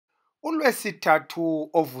ULwesithathu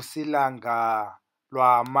ovusilanga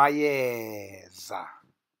lwamayeza.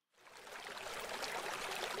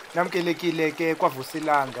 Namkelekile ke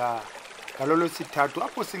kwavusilanga ngalo lwesithathu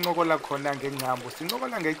apho sincokola khona ngengcambu,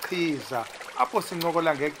 sincokola ngechiza, apho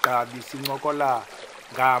sincokola ngegqabi, sincokola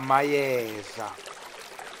ngamayeza.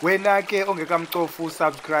 Wena ke ongekamcofu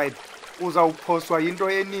subscribe uzawuphoswa yinto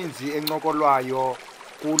eninzi encokolwayo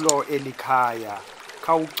kulo elikhaya.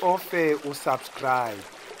 Khawucofe usubscribe.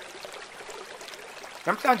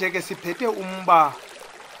 Namhlanje ke siphethe umba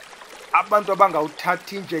abantu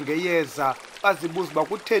abangawuthathi njengeyeza bazibuza uba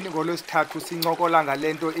kutheni ngolwesithathu sincokola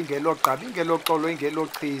ngale nto ingelo gqabi, ingelo xolo, ingelo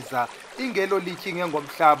chiza, ingelo lityi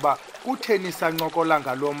ngomhlaba, kutheni sancokola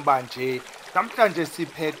ngalo mba nje. Namhlanje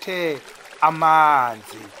siphethe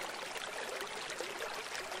amanzi.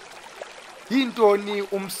 Yintoni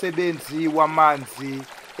umsebenzi wamanzi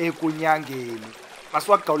ekunyangeni?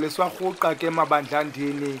 Masiwagqawule siwarhuqa ke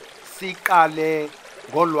mabandlandini, siqale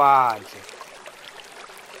ngolwandle.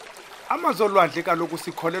 Amanzi olwandle kaloku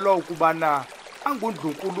sikholelwa ukubana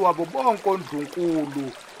angundlunkulu wabo bonke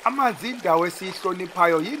ondlunkulu. Amanzi yindawo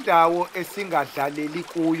esiyihloniphayo, yindawo esingadlaleli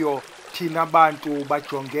kuyo thina bantu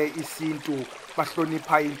bajonge isintu,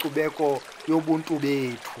 bahlonipha inkcubeko yobuntu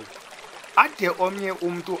bethu. Ade omnye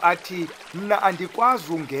umntu athi mna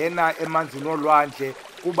andikwazi ungena emanzini olwandle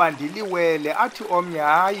kuba ndiliwele, athi omnye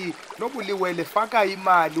hayi noba uliwele faka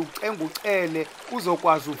imali ucenga ucele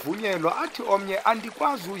uzokwazi uvunyelwa, athi omnye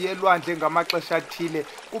andikwazi uya elwandle ngamaxesha athile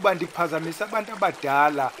kuba ndiphazamisa abantu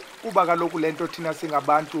abadala. Kuba kaloku le nto thina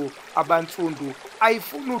singabantu abantsundu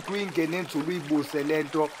ayifuni ude uyingene enzulu uyibuze le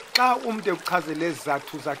nto xa umntu ekuchazele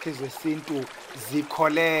izizathu zakhe zesintu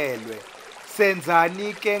zikholelwe.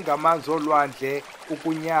 Senzani ke ngamanzi olwandle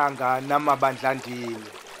ukunyanga namabandlandini?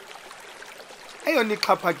 Eyona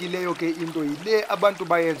ixhaphakileyo ke into yile abantu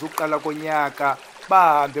bayenza uqala konyaka,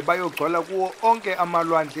 bahambe bayogcwala kuwo onke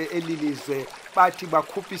amalwandle elilizwe, bathi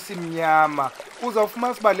bakhupha isimnyama.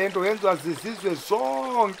 Uzawufumanisa uba le nto yenziwa zizizwe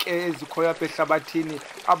zonke ezikhoyo apha ehlabathini.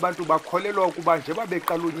 Abantu bakholelwa ukuba nje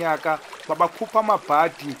babeqala unyaka babakhupha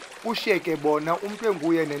amabhadi, ushiyeke bona umntu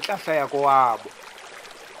enguye nentlahla yakowabo.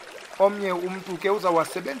 Omnye umntu ke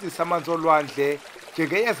uzawasebenzisa amanzi olwandle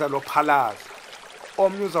njengeyeza lophalaza,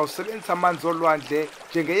 omnye uzawusebenzisa amanzi olwandle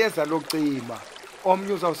njengeyeza locima,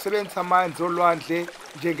 omnye uzawusebenzisa amanzi olwandle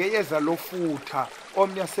njengeyeza lofutha,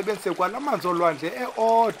 omnye asebenzise kwala manzi olwandle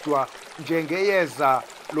eodwa njengeyeza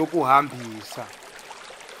lokuhambisa.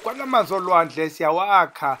 Kwala manzi olwandle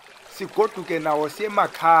siyawakha, sigoduke nawo siye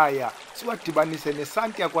emakhaya, siwadibanise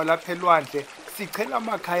nesantya kwalapha elwandle, sichele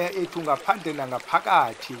amakhaya ethu ngaphandle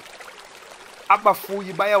nangaphakathi.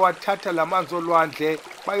 Abafuyi bayawathatha la manzi olwandle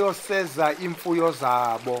bayoseza imfuyo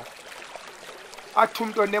zabo. Athi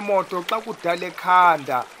umntu onemoto xa kudala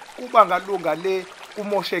ekhanda kuba ngalunga le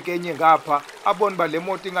kumosheke enye ngapha, abone uba le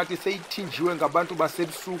moto ingathi seyithinjiwe ngabantu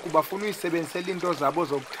basebusuku bafuna uyisebenzisela into zabo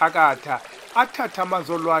zokuthakatha, athathe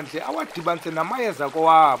amanzi olwandle awadibanise namayeza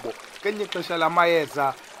kowabo. Ngenye ixesha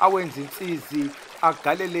lamayeza awenza intsizi,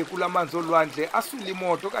 agalele kula manzi olwandle asule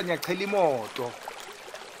imoto okanye achele imoto.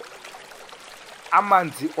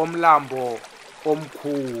 Amanzi omlambo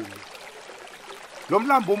omkhulu. Lo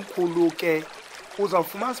mlambo omkhulu ke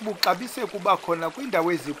uzawufumanisa ubuxabise kuba khona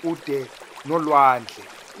kwiindawo ezikude nolwandle.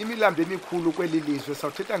 Imilambo emikhulu kweli lizwe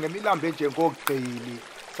sawuthetha ngemilambo enjengoGqili,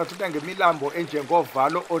 sawuthetha ngemilambo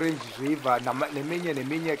enjengovalo, Orange River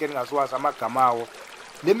neminye ke endingaziwazi amagama awo.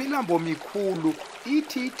 Le milambo mikhulu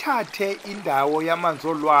ithi ithathe indawo yamanzi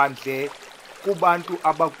olwandle kubantu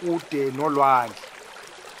abakude nolwandle.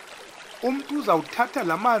 Umntu uzawuthatha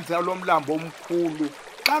la manzi alo mlambo omkhulu.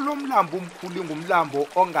 Xa lo mlambo omkhulu ingumlambo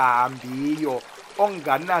ongahambiyo,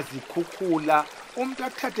 onganazikhukhula, umntu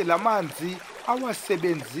athathe la manzi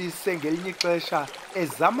awasebenzise ngelinye ixesha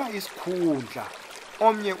ezama isikhundla.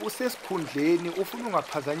 Omnye usesikhundleni ufuna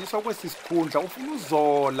ungaphazanyiswa kwesi sikhundla, ufuna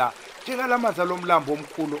uzola njengala manzi alo mlambo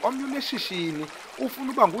omkhulu. Omnye uneshishini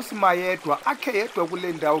ufuna uba ngusimayedwa, akhe yedwa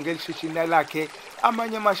kule ndawo ngeli shishini lakhe,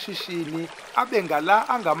 amanye amashishini abe ngala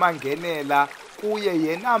angamangenela kuye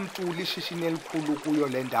yena mntu lishishini elikhulu kuyo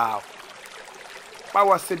le ndawo.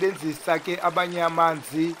 Bawasebenzisa ke abanye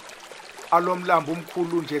amanzi alo mlambo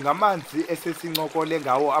omkhulu njengamanzi esesincokole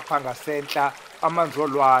ngawo apha ngasentla, amanzi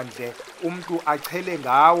olwandle. Umntu achele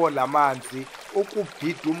ngawo la manzi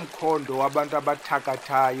ukubhida umkhondo wabantu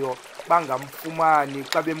abathakathayo, bangamfumani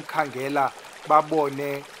xa bemkhangela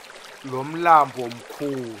babone lo mlambo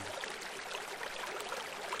mkhulu.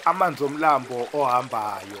 Amanzi omlambo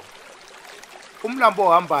ohambayo. Umlambo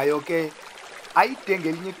ohambayo ke ayide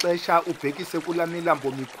ngelinye ixesha ubhekise kula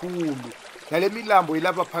milambo mikhulu. Nale milambo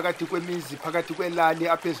ilapha phakathi kwemizi, phakathi kwelali,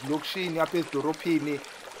 apha ezilokishini, apha ezidorophini,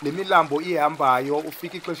 le milambo ihambayo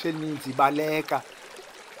ufika ixesha elininzi ibaleka.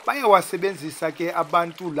 Bayawasebenzisa ke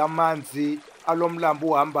abantu la manzi alo mlambo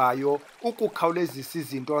uhambayo ukukhawulezisa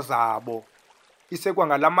izinto zabo.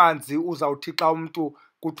 Isekwangala manzi uzawuthi xa umntu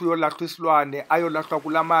kuthi uyolahlwa isilwane ayolahlwa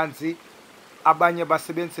kula manzi. Abanye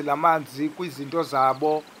basebenzise la manzi kwizinto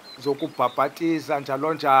zabo zokubhabhatiza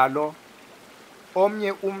njalo njalo.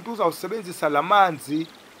 Omnye umntu uzawusebenzisa la manzi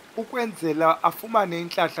ukwenzela afumane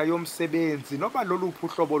intlahla yomsebenzi, noba loluphi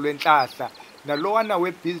uhlobo lwentlahla. Nalowana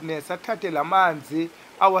webhizinesi athathe la manzi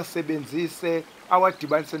awasebenzise,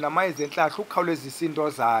 awadibanise namayeza entlahla ukhawulezisa into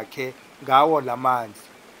zakhe ngawo la manzi.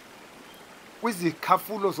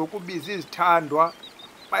 Kwizikhafulo zokubiza izithandwa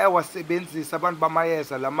bayawasebenzisa abantu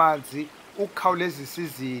bamayeza la manzi ukukhawulezisa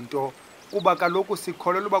izinto, kuba kaloku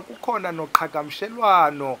sikholelwa uba kukhona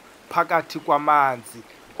noqhagamshelwano phakathi kwamanzi.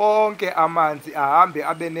 Onke amanzi ahambe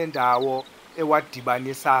abe nendawo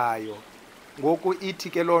ewadibanisayo. Ngoku ithi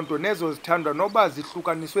ke loo nto nezo zithandwa noba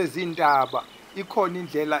zihlukaniswe ziintaba, ikhona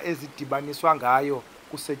indlela ezidibaniswa ngayo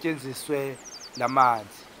kusetyenziswe la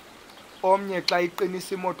manzi. Omnye xa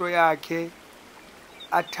iqinisa imoto yakhe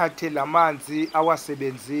athathe la manzi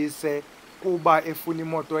awasebenzise kuba efuna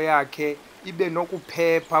imoto yakhe ibe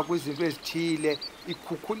nokuphepha kwizinto ezithile,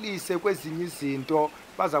 ikhukhulise kwezinye izinto.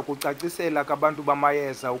 Baza kucacisela kabantu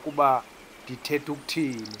bamayeza ukuba ndithetha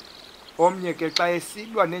ukuthini. Omnye ke xa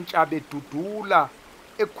esilwa neentshaba edudula,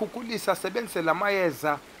 ekhukhulisa asebenzise la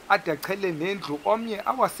mayeza ade achele nendlu, omnye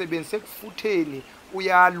awasebenzise ekufutheni.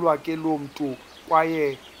 Uyalwa ke loo mntu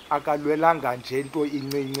kwaye akalwelanga nje nto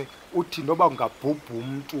incinci, uthi noba ungabhubha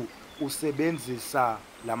umntu usebenzisa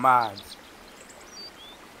la manzi.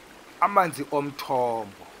 Amanzi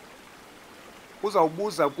omthombo.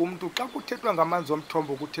 Uzawubuza kumntu, xa kuthethwa ngamanzi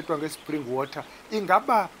omthombo kuthethwa nge-spring water,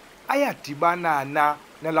 ingaba ayadibana na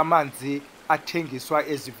nala manzi athengiswa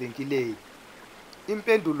ezivenkileni?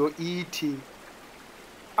 Impendulo ithi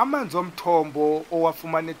amanzi omthombo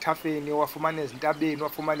owafumana ethafeni, owafumana ezintabeni,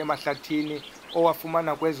 owafumana emahlathini,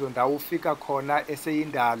 owafumana kwezo ndawo ufika khona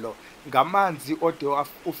eseyindalo, ngamanzi ode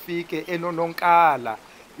ufike enononkala.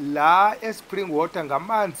 La e-spring water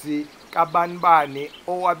ngamanzi kabanibane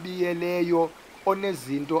owabiyeleyo,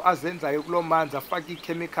 onezinto azenzayo kuloo manzi, afake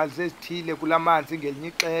ii-chemicals ezithile kulaa manzi ngelinye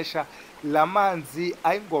ixesha. La manzi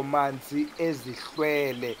ayingomanzi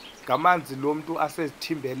ezihlwele, ngamanzi lo mntu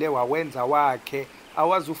asezithimbele wawenza wakhe.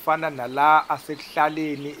 Awazufana nala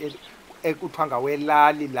asekuhlaleni ekuthiwa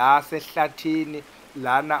ngawelali, la asehlathini,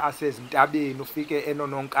 lana asezintabeni ufike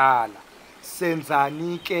enononkala.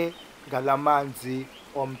 Senzani ke ngala manzi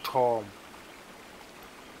omthombo?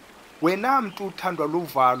 Wena mntu uthandwa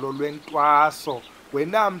luvalo lwentwaso,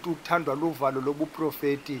 wena mntu uthandwa luvalo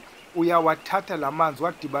lobuprofeti, uyawathatha la manzi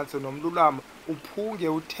wadibanise nomlulamo, uphunge,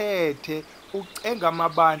 uthethe, ucenge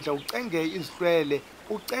amabandla, ucenge izihlwele,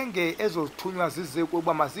 ucenge ezo zithunywa zize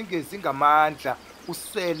kuba mazingezi ngamandla,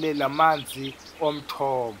 usele la manzi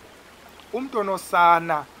omthombo. Umntu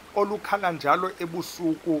onosana olukhala njalo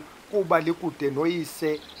ebusuku kuba likude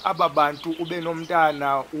noyise, aba bantu ube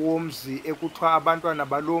nomntana womzi ekuthiwa abantwana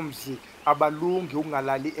baloo mzi abalungi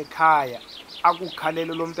ukungalali ekhaya,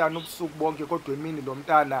 akukhalele lo mntana ubusuku bonke kodwa emini lo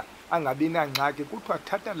mntana angabi nangxaki, kuthiwa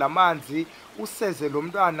thatha la manzi useze lo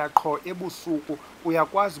mntwana qho ebusuku.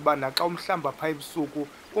 Uyakwazi uba naxa umhlamba phaa ebusuku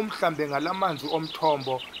umhlambe ngala manzi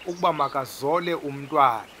omthombo ukuba makazole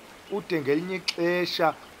umntwana. Ude ngelinye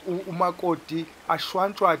ixesha umakoti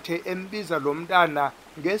ashwantshwathe embiza lo mntana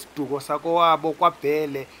ngesiduko sakowabo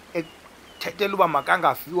kwaBhele, ethethela uba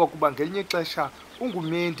makangafiwa kuba ngelinye ixesha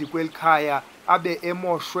ungumendi kweli khaya, abe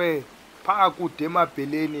emoshwe phaa kude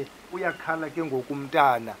emaBheleni. Uyakhala ke ngoku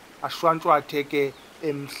umntana, ashwantshwathe ke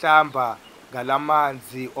emhlamba ngala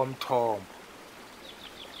manzi omthombo.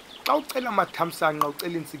 Xa ucela amathamsanqa,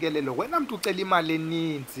 ucela intsikelelo, wena mntu ucela imali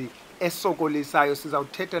eninzi esokolisayo,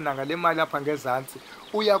 sizawuthetha nangale mali apha ngezantsi,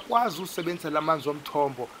 uyakwazi usebenzisa la manzi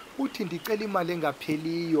omthombo. Uthi ndicela imali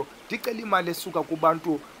engapheliyo, ndicela imali esuka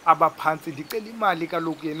kubantu abaphantsi, ndicela imali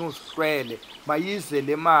kaloku yena uzihlwele, mayize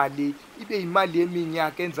le mali ibe yimali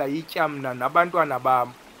yeminyaka enzayitya mna nabantwana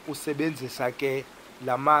bam. Usebenzisa ke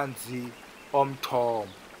la manzi omthombo.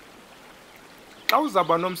 Xa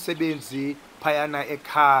uzawuba nomsebenzi phayana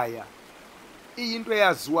ekhaya, iyinto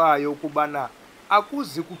eyaziwayo ukubana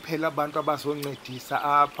akuzi kuphela abantu abazoncedisa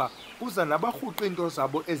apha, kuza nabarhuqa iinto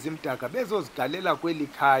zabo ezimdaka bezozigalela kweli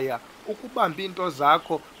khaya ukubamba iinto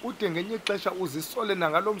zakho. Ude ngenye ixesha uzisole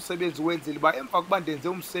nangalo msebenzi wenzile uba emva kuba ndenze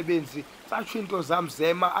umsebenzi satsho iinto zam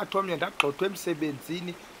zema, athi omnye ndagxothwa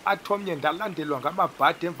emsebenzini, athi omnye ndalandelwa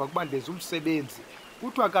ngamabhadi emva kuba ndenze umsebenzi.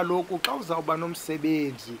 Kuthiwa kaloku xa uzawuba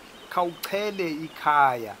nomsebenzi khawuchele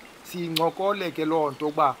ikhaya. Siyincokole ke loo nto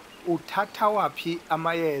uba uthatha waphi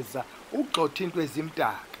amayeza ugxotha into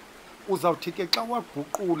ezimdaka. Uzawuthi ke xa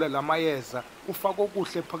waguqula la mayeza ufaka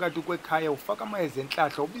okuhle phakathi kwekhaya, ufaka amayeza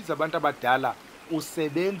entlahla, ubiza abantu abadala,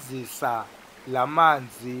 usebenzisa la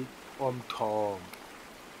manzi omthombo,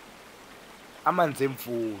 amanzi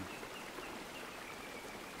emvula.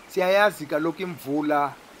 Siyayazi kaloku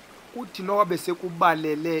imvula kuthi noba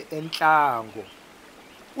besekubalele entlango,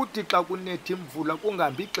 kuthi xa kunetha imvula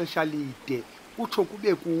kungahambi ixesha lide kutsho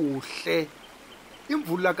kube kuhle.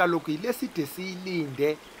 Imvula kaloku yile side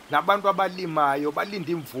siyilinde, nabantu abalimayo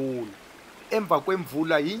balinde imvula. Emva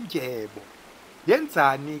kwemvula yindyebo.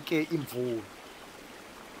 Yenzani ke imvula?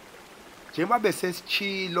 Njengoba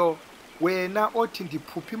besesitshilo, wena othi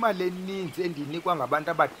ndiphupha imali eninzi endiyinikwa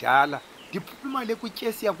ngabantu abadala, ndiphupha imali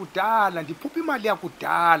ekutyesi yakudala, ndiphupha imali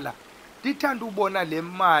yakudala, ndithanda ubona le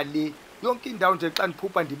mali yonke indawo nje. Xa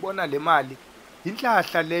ndiphupha ndibona le mali,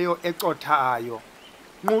 yintlahla leyo ecothayo.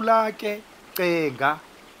 Nqula ke, cenga,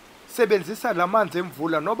 sebenzisa la manzi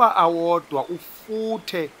emvula noba awodwa,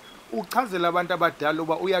 ufuthe, uchazele abantu abadala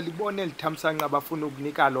uba uyalibona eli thamsanqa bafuna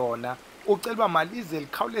ukunika lona, ucela uba malize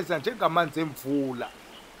likhawuleza njengamanzi emvula.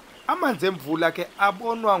 Amanzi emvula ke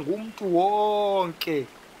abonwa ngumntu wonke.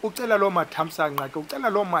 Ucela loo mathamsanqa ke, ucela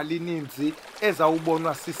loo mali ininzi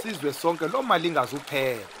ezawubonwa sisizwe sonke, loo mali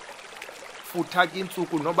ingazuphela. Futha ke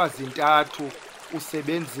iintsuku noba zintathu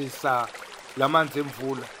usebenzisa la manzi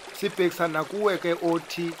emvula. Sibhekisa nakuwe ke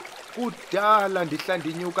othi kudala ndihla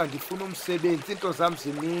ndinyuka ndifuna umsebenzi, iinto zam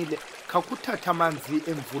zimile, khawukuthatha amanzi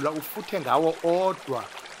emvula ufuthe ngawo odwa.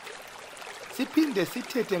 Siphinde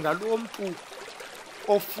sithethe ngalo mntu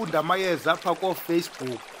ofunda amayeza apha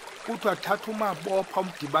kooFacebook, kuthiwa thatha umabopha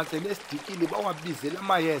umdibanisele esidikini bawabizele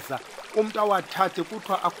amayeza, umntu awathathe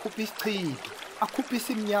kuthiwa akhuphe isichitho, akhuphe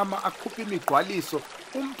isimnyama, akhuphe imigqwaliso,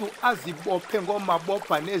 umntu azibophe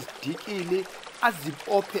ngoomabopha nezidikili,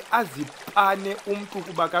 azibophe azipane umntu,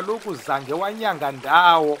 kuba kaloku zange wanyanga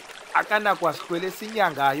ndawo, akanakwahlwela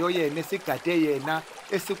esinyangayo yena, esigade yena,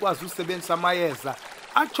 esikwazi usebenzisa amayeza.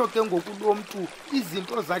 Atsho ke ngoku lo mntu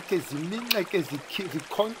izinto zakhe ziminxeke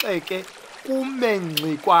zikhonkxeke kume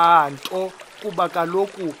ngxi kwanto, kuba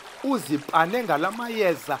kaloku uzipane ngala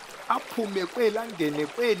mayeza, aphume kwela ngene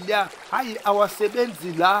kweliya. Hayi,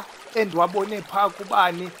 awasebenzi la endiwabone phaa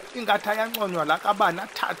kubani, ingathi ayanconywa la kabani,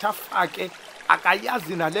 athathe afake.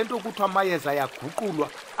 Akayazi nale nto kuthiwa amayeza yaguqulwa,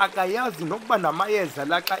 akayazi nokuba namayeza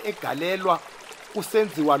la xa egalelwa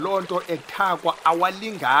kusenziwa loo nto ethakwa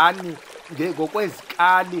awalingani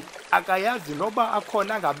ngokwezikali. Akayazi noba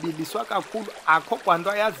akhona angabiliswa kakhulu, akho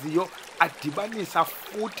kwanto ayaziyo, adibanise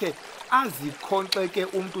afuthe, azikhonkxeke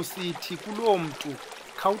umntu. Sithi kuloo mntu,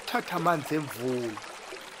 khawuthatha amanzi emvula,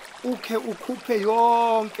 ukhe ukhuphe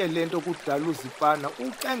yonke le nto kudala uzipana,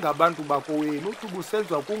 ucenga abantu bakowenu, uthi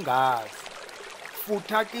ubusenziwa kungazi.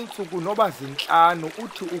 Futha ke iintsuku noba zintlanu,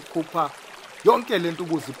 uthi ukhupha yonke le nto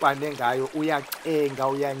ubuzipane ngayo, uyacenga,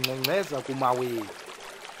 uyangxengxeza kumawenu.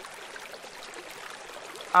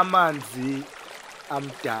 Amanzi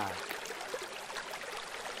amdaka.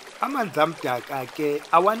 Amanzi amdaka ke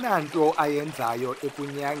awananto ayenzayo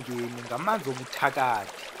ekunyangeni, ngamanzi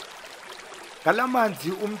obuthakathi. Ngala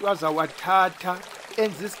manzi umntu azawathatha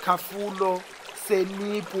enze isikhafulo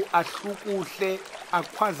senipu, ahlukuhle,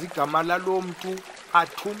 akhwaze igama lalo mntu,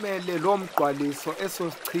 athumele loo mgqwaliso,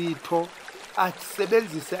 eso sichitho,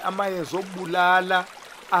 asebenzise amayeza okubulala,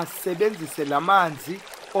 asebenzise la manzi.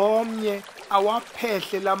 Omnye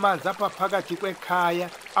awaphehle la manzi apha phakathi kwekhaya,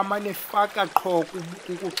 amane faka qho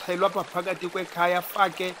kukuxhelwa apha phakathi kwekhaya,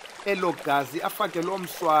 afake elo gazi, afake loo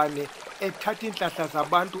mswane, ethatha iintlahla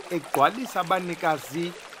zabantu, egqwalisa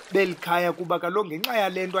abanikazi beli khaya, kuba kaloku ngenxa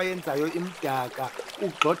yale nto ayenzayo imdaka,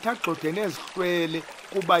 ugxotha-gxothe nezihlwele,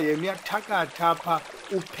 kuba yena uyathakatha apha,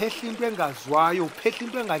 uphehla into engaziwayo, uphehla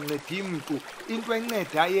into engancedi mntu, into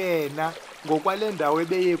enceda yena ngokwale ndawo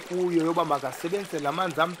ebeye kuyo yoba makasebenzise la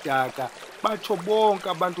manzi amdaka. Batsho bonke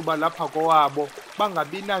abantu balapha kowabo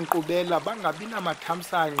bangabi nankqubela, bangabi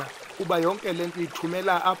namathamsanqa, kuba yonke le nto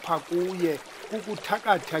ithumela apha kuye,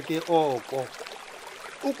 kukuthakatha ke oko.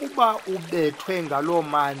 Ukuba ubethwe ngaloo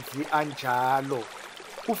manzi anjalo,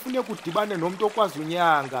 kufuneka udibane nomntu okwazi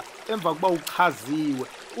unyanga emva kokuba uchaziwe,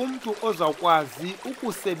 umntu ozawukwazi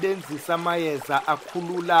ukusebenzisa amayeza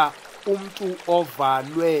akhulula umntu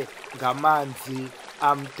ovalwe ngamanzi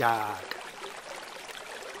amdaka.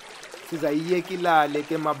 Sizayiyeka ilale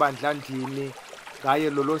ke mabandlandini ngaye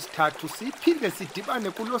lolosithathu, siphinde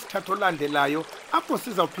sidibane kulosithathu olandelayo, apho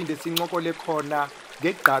sizawuphinde sincokole khona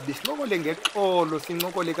ngegqabi, sincokole ngexolo,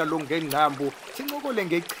 sincokole kaloku ngengqambu, sincokole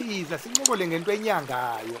ngechiza, sincokole ngento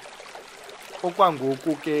enyangayo.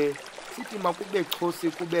 Okwangoku ke sithi makube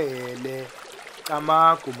chosi kube hele.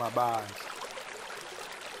 camagu mabandla.